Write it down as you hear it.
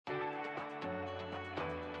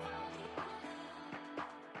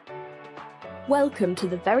Welcome to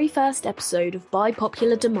the very first episode of By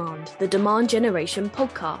Popular Demand, the Demand Generation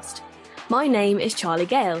podcast. My name is Charley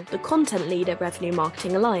Gale, the content lead at Revenue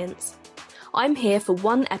Marketing Alliance. I'm here for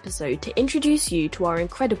one episode to introduce you to our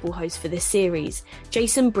incredible host for this series,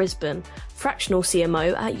 Jason Brisbane, fractional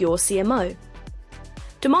CMO at Your CMO.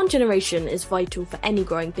 Demand generation is vital for any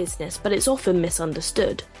growing business, but it's often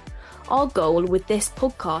misunderstood. Our goal with this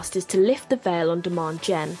podcast is to lift the veil on demand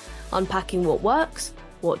gen, unpacking what works,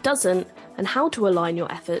 what doesn't, and how to align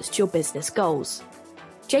your efforts to your business goals.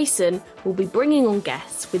 Jason will be bringing on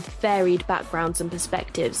guests with varied backgrounds and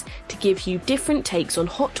perspectives to give you different takes on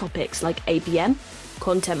hot topics like ABM,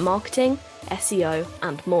 content marketing, SEO,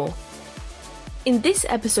 and more. In this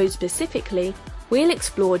episode specifically, we'll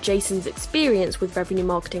explore Jason's experience with revenue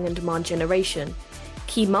marketing and demand generation,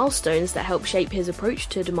 key milestones that help shape his approach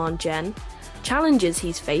to demand gen, challenges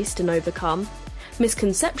he's faced and overcome,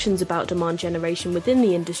 misconceptions about demand generation within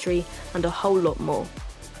the industry, and a whole lot more.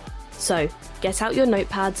 So, get out your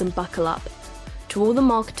notepads and buckle up. To all the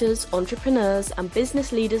marketers, entrepreneurs, and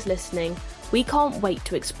business leaders listening, we can't wait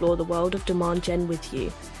to explore the world of demand gen with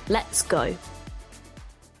you. Let's go.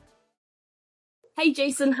 Hey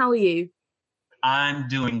Jason, how are you? I'm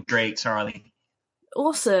doing great, Charley.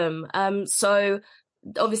 Awesome. So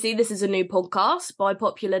obviously this is a new podcast by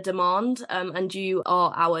popular demand, and you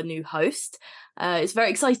are our new host. It's very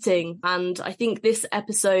exciting, and I think this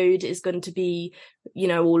episode is going to be,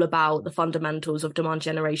 all about the fundamentals of demand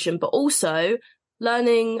generation, but also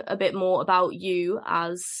learning a bit more about you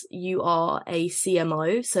as you are a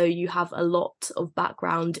CMO. So you have a lot of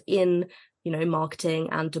background in, marketing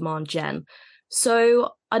and demand gen.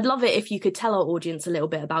 So I'd love it if you could tell our audience a little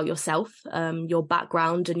bit about yourself, your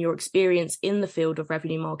background and your experience in the field of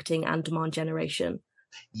revenue marketing and demand generation.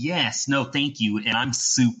 Yes, no, thank you. And I'm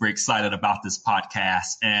super excited about this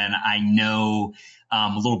podcast. And I know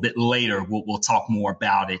a little bit later we'll talk more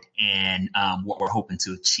about it and what we're hoping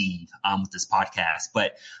to achieve with this podcast.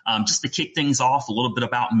 But just to kick things off, a little bit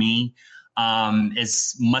about me.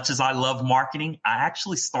 As much as I love marketing, I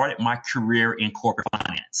actually started my career in corporate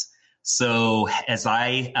finance. So as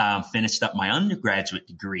I finished up my undergraduate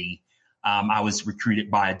degree, I was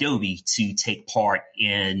recruited by Adobe to take part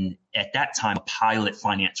in, at that time, a pilot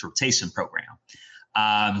finance rotation program.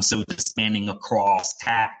 So just spanning across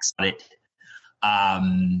tax audit.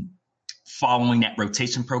 Following that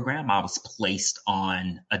rotation program, I was placed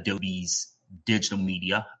on Adobe's digital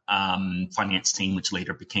media finance team, which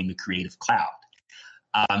later became the Creative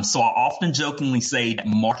Cloud. So I often jokingly say that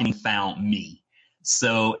marketing found me.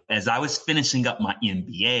 So as I was finishing up my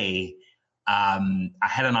MBA, I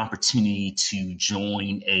had an opportunity to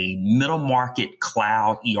join a middle market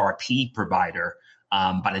cloud ERP provider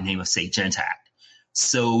by the name of Sage Intacct.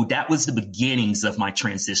 So that was the beginnings of my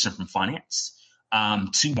transition from finance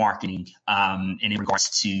to marketing. And in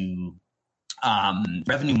regards to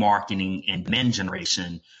revenue marketing and demand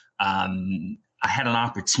generation, I had an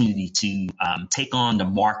opportunity to take on the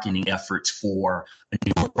marketing efforts for a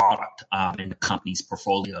newer product in the company's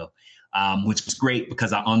portfolio. Which was great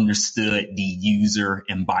because I understood the user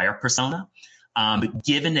and buyer persona. But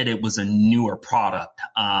given that it was a newer product,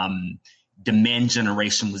 demand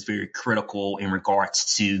generation was very critical in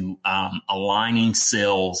regards to aligning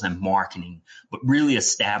sales and marketing, but really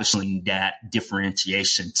establishing that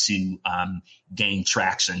differentiation to gain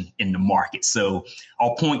traction in the market. So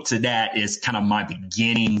I'll point to that as kind of my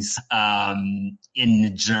beginnings in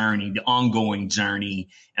the journey, the ongoing journey.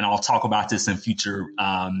 And I'll talk about this in future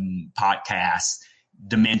podcasts.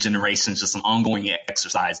 Demand generation is just an ongoing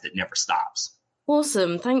exercise that never stops.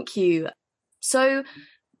 Awesome. Thank you. So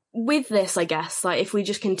with this, I guess, if we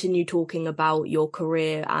just continue talking about your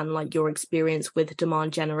career and your experience with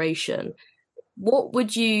demand generation, what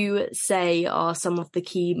would you say are some of the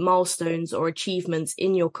key milestones or achievements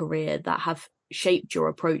in your career that have shaped your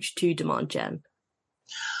approach to demand gen?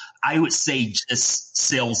 I would say just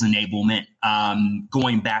sales enablement.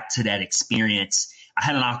 Going back to that experience, I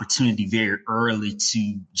had an opportunity very early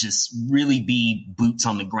to just really be boots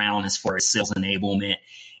on the ground as far as sales enablement.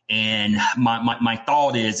 And my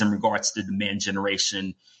thought is, in regards to demand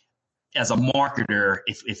generation, as a marketer,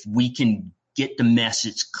 if we can get the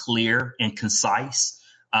message clear and concise,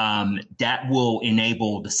 that will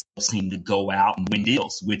enable the sales team to go out and win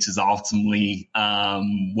deals, which is ultimately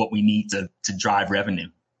what we need to drive revenue.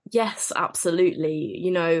 Yes, absolutely.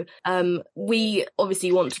 We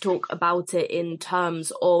obviously want to talk about it in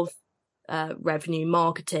terms of revenue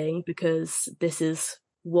marketing, because this is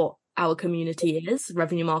what our community is,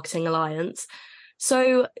 Revenue Marketing Alliance.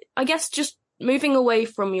 So I guess just moving away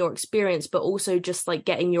from your experience, but also just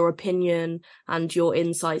getting your opinion and your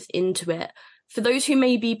insights into it. For those who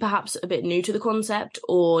may be perhaps a bit new to the concept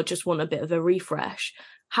or just want a bit of a refresh,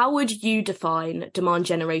 how would you define demand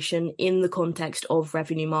generation in the context of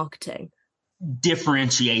revenue marketing?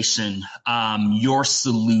 Differentiation, your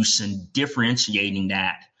solution, differentiating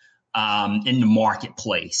that in the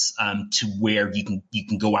marketplace to where you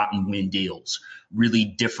can go out and win deals, really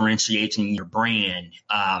differentiating your brand,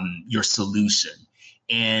 your solution,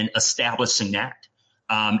 and establishing that.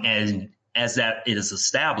 And as that is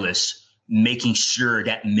established, making sure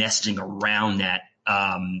that messaging around that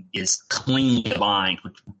is cleanly aligned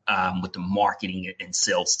with the marketing and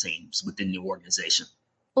sales teams within the organization.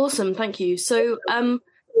 Awesome, thank you. So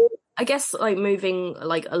I guess like moving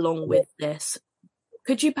like along with this,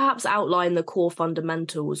 could you perhaps outline the core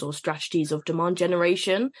fundamentals or strategies of demand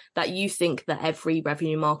generation that you think that every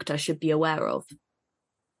revenue marketer should be aware of?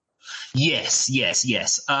 Yes.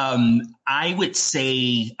 I would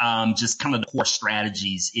say just kind of the core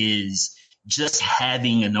strategies is just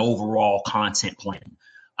having an overall content plan.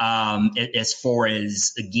 As far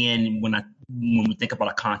as, again, when we think about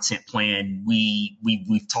a content plan,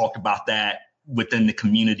 we've talked about that within the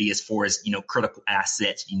community as far as, critical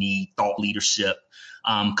assets. You need thought leadership,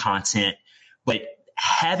 content, but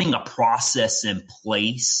having a process in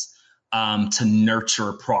place to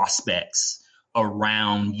nurture prospects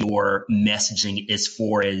around your messaging as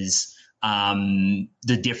far as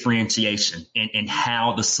the differentiation and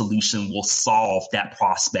how the solution will solve that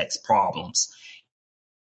prospect's problems.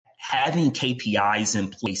 Having KPIs in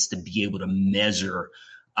place to be able to measure,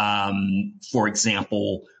 for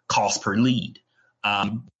example, cost per lead,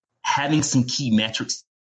 having some key metrics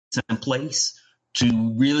in place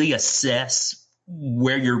to really assess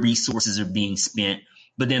where your resources are being spent.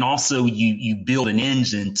 But then also you build an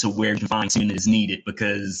engine to where you can fine tune as needed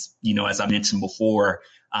because, as I mentioned before,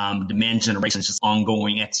 demand generation is just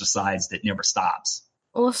ongoing exercise that never stops.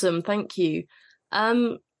 Awesome. Thank you.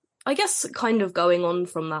 I guess kind of going on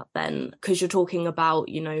from that then, because you're talking about,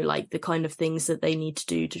 like the kind of things that they need to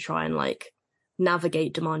do to try and like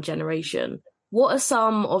navigate demand generation. What are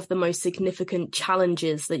some of the most significant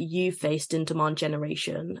challenges that you faced in demand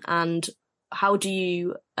generation, and how did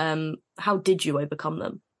you overcome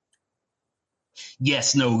them?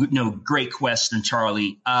 Yes, no, great question,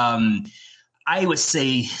 Charlie. I would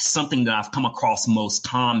say something that I've come across most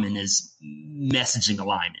common is messaging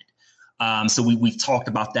alignment. So we've talked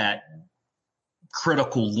about that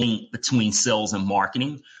critical link between sales and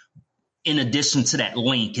marketing. In addition to that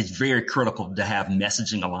link, it's very critical to have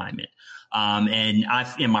messaging alignment. And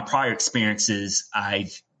in my prior experiences,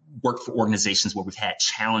 I've worked for organizations where we've had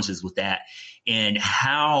challenges with that, and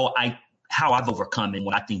how I've overcome it.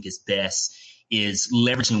 What I think is best is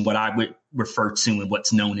leveraging what I would refer to and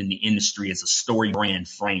what's known in the industry as a story brand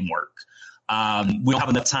framework. We don't have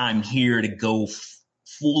enough time here to go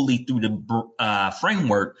fully through the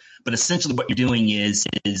framework, but essentially what you're doing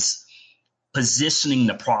is positioning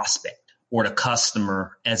the prospect or the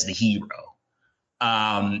customer as the hero.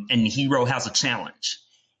 And the hero has a challenge,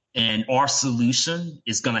 and our solution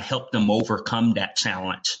is going to help them overcome that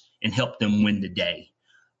challenge and help them win the day.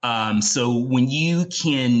 So when you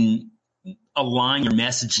can align your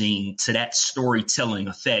messaging to that storytelling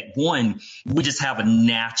effect, one, we just have a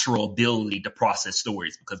natural ability to process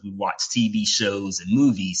stories because we watch TV shows and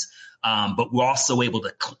movies, but we're also able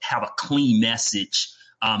to have a clean message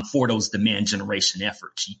for those demand generation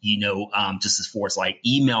efforts, just as far as like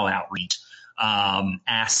email outreach,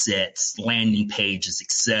 assets, landing pages,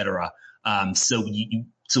 etc. So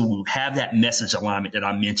to have that message alignment that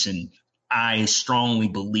I mentioned, I strongly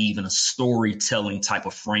believe in a storytelling type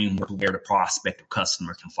of framework where the prospect or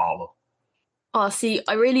customer can follow. Oh, see,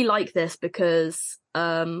 I really like this because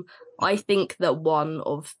I think that one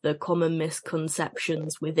of the common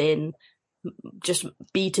misconceptions within just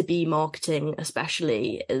B2B marketing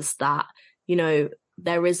especially is that,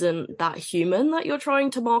 there isn't that human that you're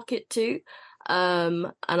trying to market to.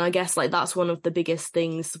 And I guess like that's one of the biggest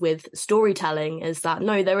things with storytelling is that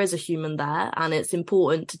no, there is a human there, and it's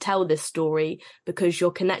important to tell this story because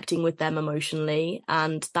you're connecting with them emotionally,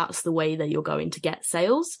 and that's the way that you're going to get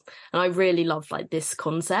sales. And I really love like this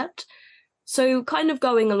concept. So kind of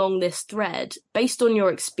going along this thread, based on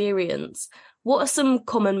your experience, what are some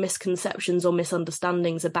common misconceptions or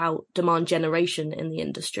misunderstandings about demand generation in the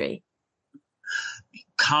industry?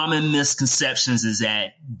 Common misconceptions is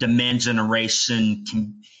that demand generation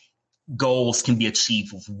goals can be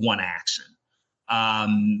achieved with one action.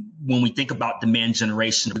 When we think about demand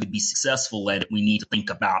generation, to really be successful at it, we need to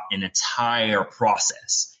think about an entire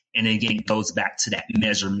process. And again, it goes back to that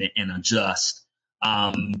measurement and adjust.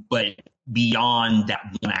 But beyond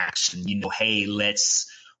that one action, hey, let's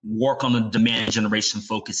work on a demand generation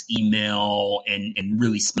focused email and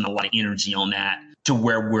really spend a lot of energy on that to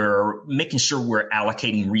where we're making sure we're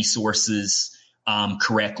allocating resources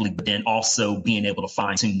correctly, but then also being able to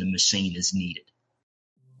fine tune the machine as needed.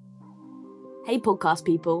 Hey podcast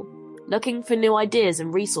people, looking for new ideas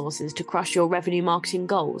and resources to crush your revenue marketing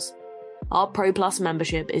goals? Our Pro Plus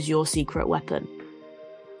membership is your secret weapon.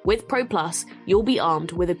 With Pro Plus, you'll be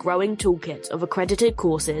armed with a growing toolkit of accredited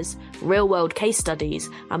courses, real-world case studies,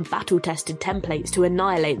 and battle-tested templates to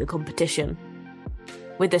annihilate the competition.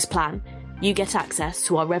 With this plan, you get access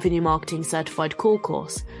to our Revenue Marketing Certified Core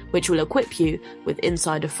course, which will equip you with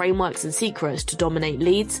insider frameworks and secrets to dominate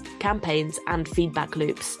leads, campaigns, and feedback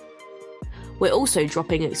loops. We're also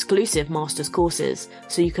dropping exclusive Masters courses,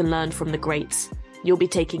 so you can learn from the greats. You'll be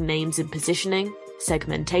taking names in positioning,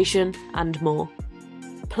 segmentation, and more.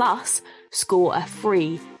 Plus, score a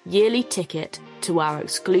free yearly ticket to our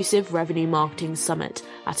exclusive Revenue Marketing Summit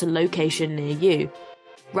at a location near you.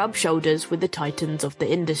 Rub shoulders with the titans of the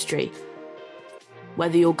industry.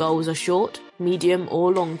 Whether your goals are short, medium,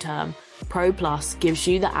 or long term, Pro Plus gives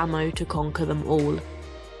you the ammo to conquer them all.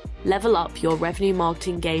 Level up your revenue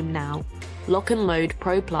marketing game now. Lock and load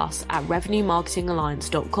Pro Plus at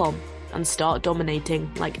revenuemarketingalliance.com and start dominating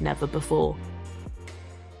like never before.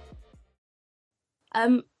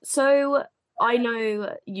 So I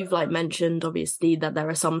know you've mentioned obviously that there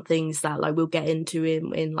are some things that we'll get into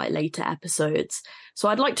in later episodes. So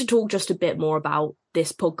I'd like to talk just a bit more about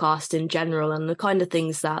this podcast in general and the kind of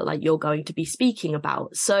things that you're going to be speaking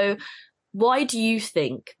about. So why do you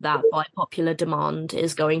think that By Popular Demand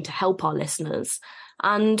is going to help our listeners?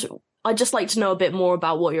 And I'd just like to know a bit more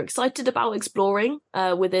about what you're excited about exploring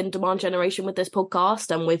within demand generation with this podcast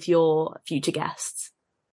and with your future guests.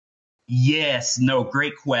 Yes, no,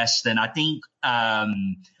 great question. I think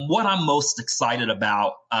what I'm most excited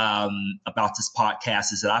about this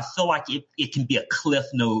podcast is that I feel like it can be a Cliff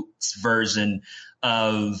Notes version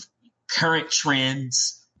of current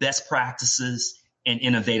trends, best practices, and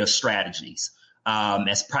innovative strategies.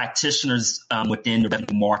 As practitioners within the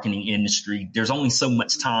revenue marketing industry, there's only so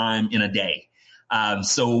much time in a day.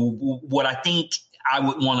 So what I think I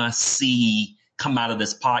would want to see come out of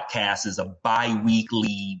this podcast is a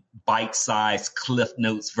bi-weekly, bite-sized Cliff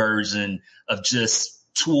Notes version of just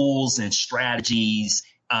tools and strategies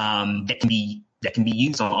that can be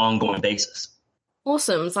used on an ongoing basis.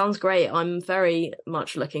 Awesome. Sounds great. I'm very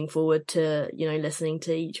much looking forward to, listening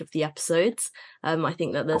to each of the episodes. I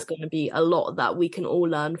think that there's going to be a lot that we can all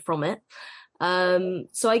learn from it.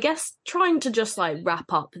 So I guess trying to just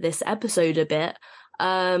wrap up this episode a bit,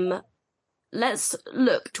 let's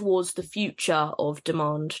look towards the future of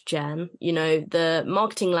demand gen. The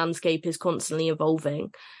marketing landscape is constantly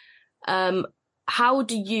evolving. How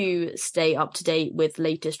do you stay up to date with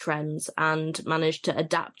latest trends and manage to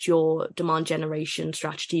adapt your demand generation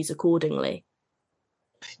strategies accordingly?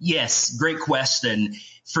 Yes, great question.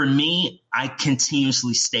 For me, I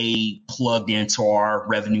continuously stay plugged into our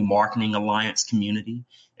Revenue Marketing Alliance community,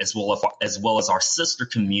 as well as our sister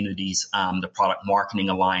communities, the Product Marketing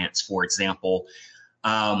Alliance, for example.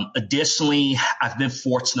 Additionally, I've been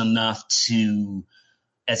fortunate enough to,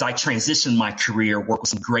 as I transition my career, work with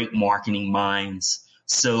some great marketing minds.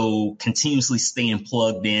 So continuously staying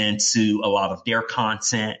plugged into a lot of their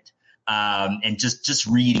content and just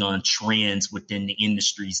reading on trends within the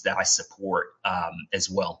industries that I support as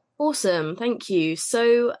well. Awesome. Thank you.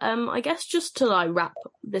 So I guess just to wrap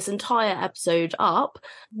this entire episode up,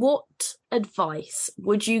 what advice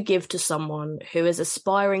would you give to someone who is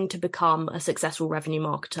aspiring to become a successful revenue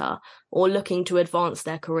marketer or looking to advance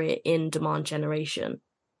their career in demand generation?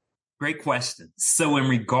 Great question. So in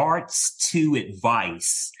regards to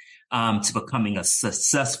advice to becoming a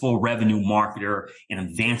successful revenue marketer and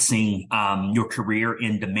advancing your career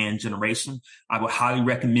in demand generation, I would highly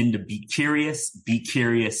recommend to be curious,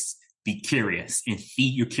 and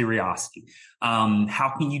feed your curiosity.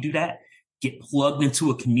 How can you do that? Get plugged into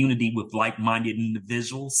a community with like-minded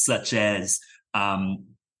individuals, such as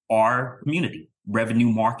our community, Revenue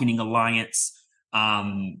Marketing Alliance.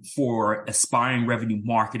 For aspiring revenue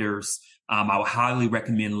marketers, I would highly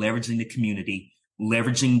recommend leveraging the community,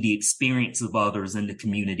 leveraging the experience of others in the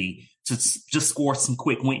community to just score some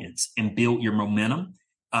quick wins and build your momentum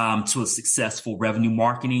to a successful revenue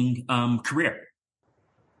marketing career.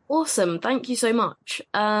 Awesome. Thank you so much.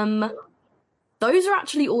 Those are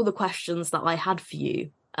actually all the questions that I had for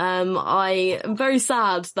you. I am very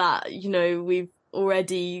sad that, we've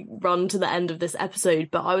already run to the end of this episode,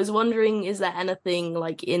 but I was wondering, is there anything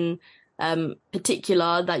in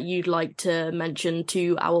particular that you'd like to mention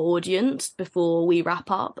to our audience before we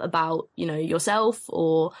wrap up about, yourself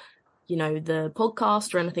or, the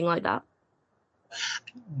podcast or anything like that?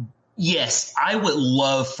 Yes, I would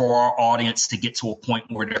love for our audience to get to a point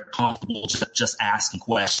where they're comfortable just asking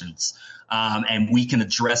questions. And we can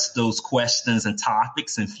address those questions and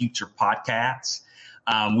topics in future podcasts.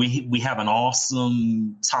 We have an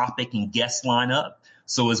awesome topic and guest lineup.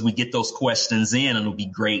 So as we get those questions in, it'll be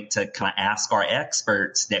great to kind of ask our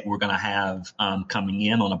experts that we're going to have coming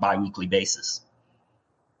in on a bi-weekly basis.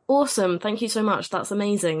 Awesome. Thank you so much. That's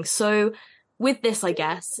amazing. So with this, I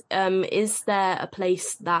guess, is there a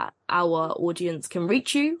place that our audience can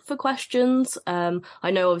reach you for questions?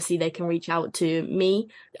 I know obviously they can reach out to me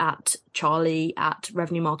at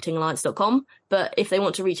charley@revenuemarketingalliance.com, but if they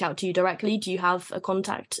want to reach out to you directly, do you have a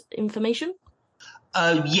contact information?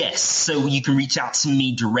 Yes. So you can reach out to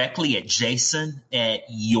me directly at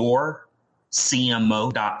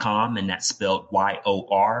jason@yourcmo.com, and that's spelled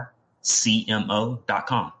YORCMO.com.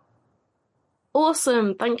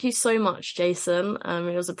 Awesome. Thank you so much, Jason.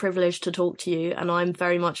 It was a privilege to talk to you, and I'm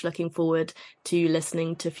very much looking forward to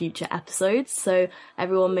listening to future episodes. So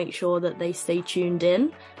everyone make sure that they stay tuned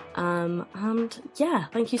in. And yeah,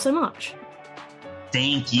 thank you so much.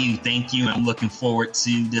 Thank you. I'm looking forward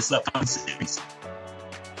to this upcoming series.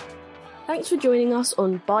 Thanks for joining us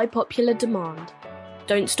on By Popular Demand.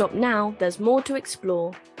 Don't stop now, there's more to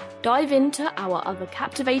explore. Dive into our other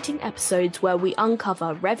captivating episodes where we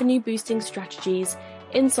uncover revenue-boosting strategies,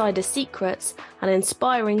 insider secrets, and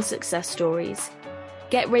inspiring success stories.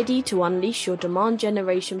 Get ready to unleash your demand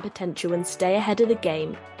generation potential and stay ahead of the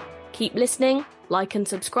game. Keep listening, like and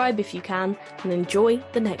subscribe if you can, and enjoy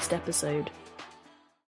the next episode.